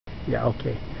Yeah,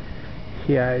 okay.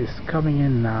 Here is coming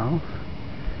in now.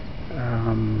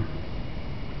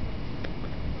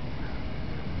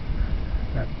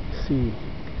 Let's see.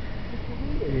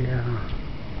 Yeah.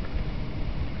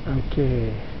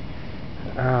 Okay.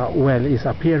 Well, it's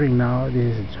appearing now.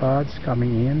 This is George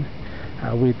coming in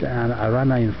with a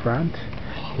runner in front.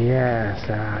 Yes,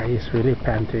 he's really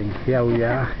panting. Here we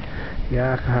are.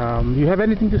 Yeah. You have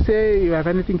anything to say? You have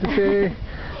anything to say?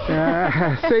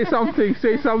 Say something.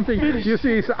 Say something. You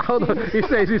see, it's out. He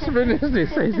says he's finished. He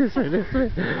says he's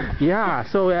finished. Yeah.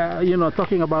 So you know,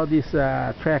 talking about this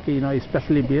track, you know,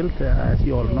 especially built, as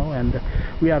you all know, and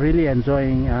we are really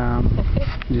enjoying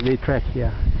the track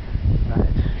here. Right.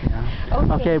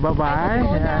 Yeah. Okay. Bye bye.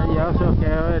 Yes.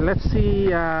 Okay. Let's see.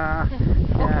 Yeah.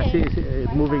 Okay. See,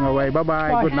 moving away. Bye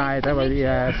bye. Good night.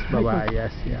 Yes. Bye bye.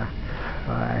 Yes. Yeah.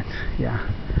 All right. Yeah.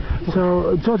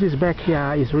 So George is back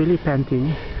here. He's really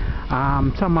panting.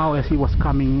 Somehow, as he was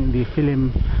coming, the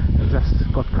film just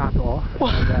got cut off.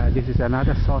 And, this is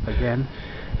another shot again.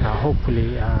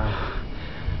 Hopefully,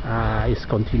 it's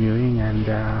continuing, and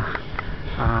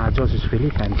George is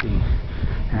really panting.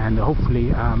 And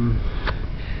hopefully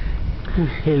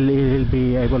he'll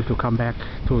be able to come back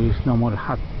to his normal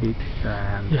heartbeat.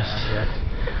 And, yes.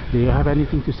 Do you have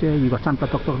anything to say? You got some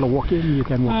doctor walking. You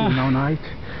can walk in all night.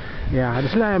 Yeah,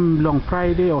 this long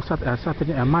Friday or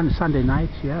Saturday, Sunday night.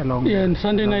 Yeah, long. Yeah, and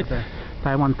Sunday night.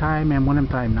 Time on time and morning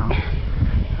time now.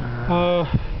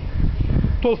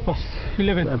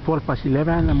 12:11.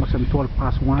 12:11 and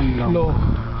 12:1 long.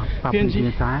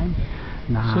 Public time.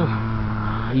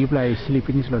 Nah, you play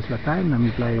sleeping is la time.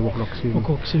 You play walk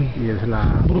sim. Yes, la.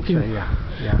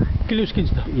 Yeah.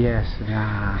 Yes.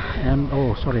 And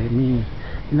oh, sorry, me.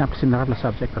 Inapasinarap la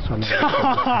subject as well.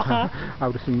 I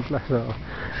was in class, so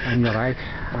and you're right.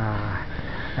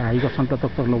 You got some doctor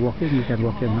walking. You can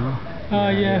walk in now.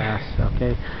 Yeah. Yes.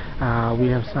 Okay. We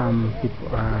have some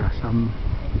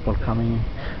people coming.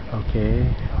 Okay.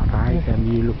 All right. And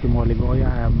you looking more like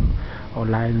I am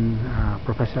online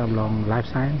professor along life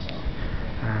science,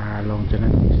 along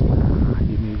genetics.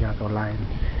 You got online.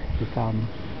 You come.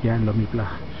 Yan lomipla.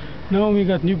 Now we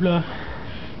got nubla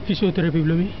physiotherapy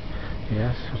blomi.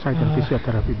 Yes, society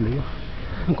physiotherapy beliau.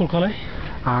 Uncle Kalai?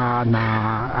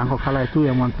 Uncle Kalai itu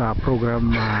yang monta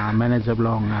program manager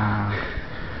belong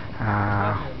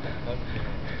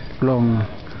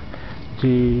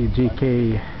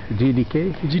GDK.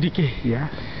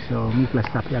 Yes, so me plus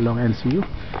tapi along NCU.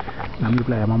 Me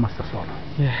play mama stasol.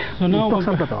 Yeah. So now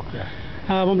talk.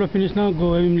 I'm finish now.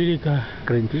 Go I'm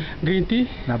green tea. Green tea.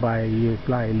 Now by you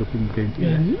apply looking green tea.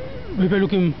 Yeah. We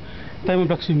looking time of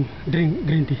drink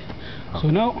green tea. So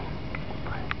now,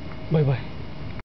 bye bye.